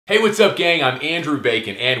Hey, what's up, gang? I'm Andrew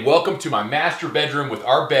Bacon, and welcome to my master bedroom with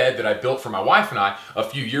our bed that I built for my wife and I a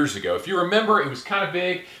few years ago. If you remember, it was kind of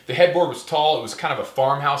big, the headboard was tall, it was kind of a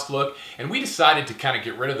farmhouse look, and we decided to kind of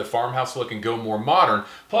get rid of the farmhouse look and go more modern.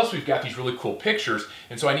 Plus, we've got these really cool pictures,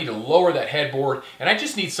 and so I need to lower that headboard, and I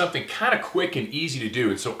just need something kind of quick and easy to do.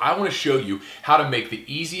 And so I want to show you how to make the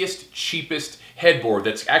easiest, cheapest headboard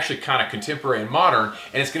that's actually kind of contemporary and modern,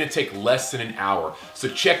 and it's going to take less than an hour. So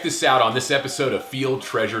check this out on this episode of Field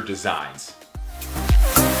Treasure Designs.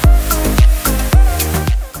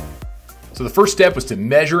 So the first step was to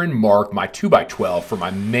measure and mark my 2x12 for my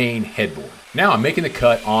main headboard. Now I'm making the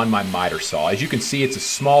cut on my miter saw. As you can see, it's a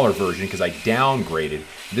smaller version because I downgraded.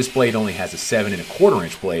 This blade only has a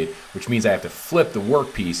 7¼ blade, which means I have to flip the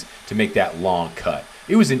workpiece to make that long cut.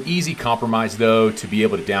 It was an easy compromise though to be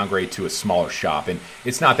able to downgrade to a smaller shop, and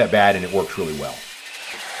it's not that bad and it works really well.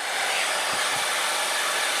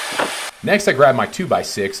 Next I grabbed my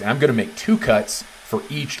 2x6 and I'm going to make 2 cuts for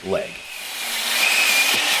each leg.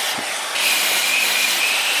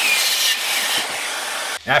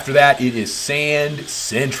 After that, it is sand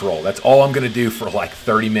central. That's all I'm going to do for like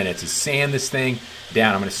 30 minutes is sand this thing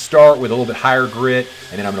down. I'm going to start with a little bit higher grit,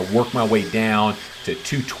 and then I'm going to work my way down to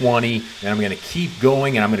 220, and I'm going to keep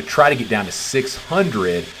going, and I'm going to try to get down to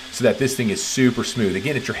 600 so that this thing is super smooth.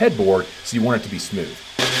 Again, it's your headboard, so you want it to be smooth.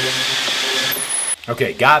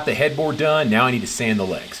 Okay, got the headboard done. Now I need to sand the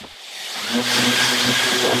legs.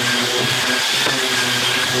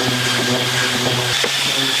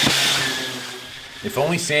 If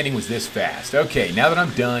only sanding was this fast. Okay, now that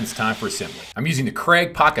I'm done, it's time for assembly. I'm using the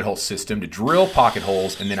Craig pocket hole system to drill pocket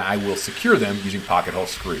holes, and then I will secure them using pocket hole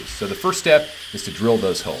screws. So the first step is to drill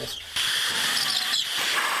those holes.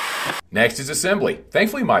 Next is assembly.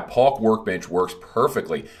 Thankfully, my Polk workbench works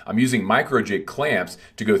perfectly. I'm using micro jig clamps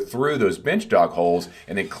to go through those bench dog holes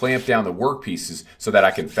and then clamp down the workpieces so that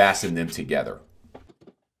I can fasten them together.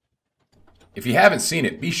 If you haven't seen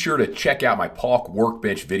it, be sure to check out my Polk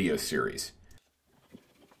workbench video series.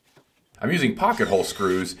 I'm using pocket hole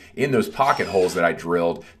screws in those pocket holes that I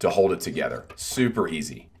drilled to hold it together. Super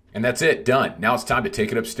easy. And that's it, done. Now it's time to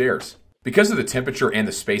take it upstairs. Because of the temperature and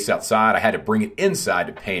the space outside, I had to bring it inside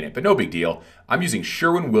to paint it, but no big deal. I'm using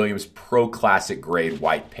Sherwin-Williams Pro Classic grade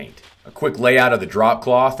white paint. A quick layout of the drop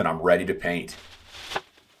cloth and I'm ready to paint.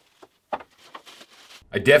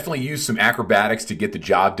 I definitely used some acrobatics to get the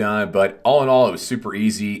job done, but all in all it was super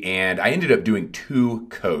easy, and I ended up doing 2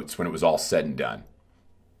 coats when it was all said and done.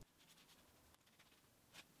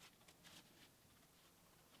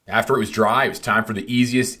 After it was dry, it was time for the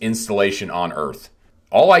easiest installation on earth.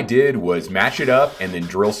 All I did was match it up and then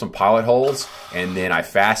drill some pilot holes, and then I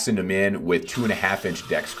fastened them in with 2½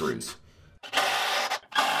 deck screws.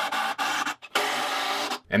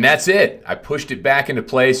 And that's it. I pushed it back into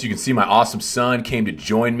place. You can see my awesome son came to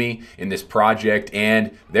join me in this project,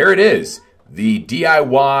 and there it is. The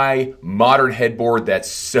DIY modern headboard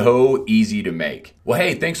that's so easy to make. Well,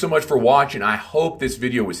 hey, thanks so much for watching. I hope this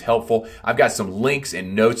video was helpful. I've got some links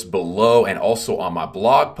and notes below and also on my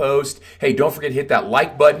blog post. Hey, don't forget to hit that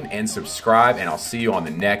like button and subscribe, and I'll see you on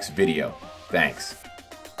the next video. Thanks.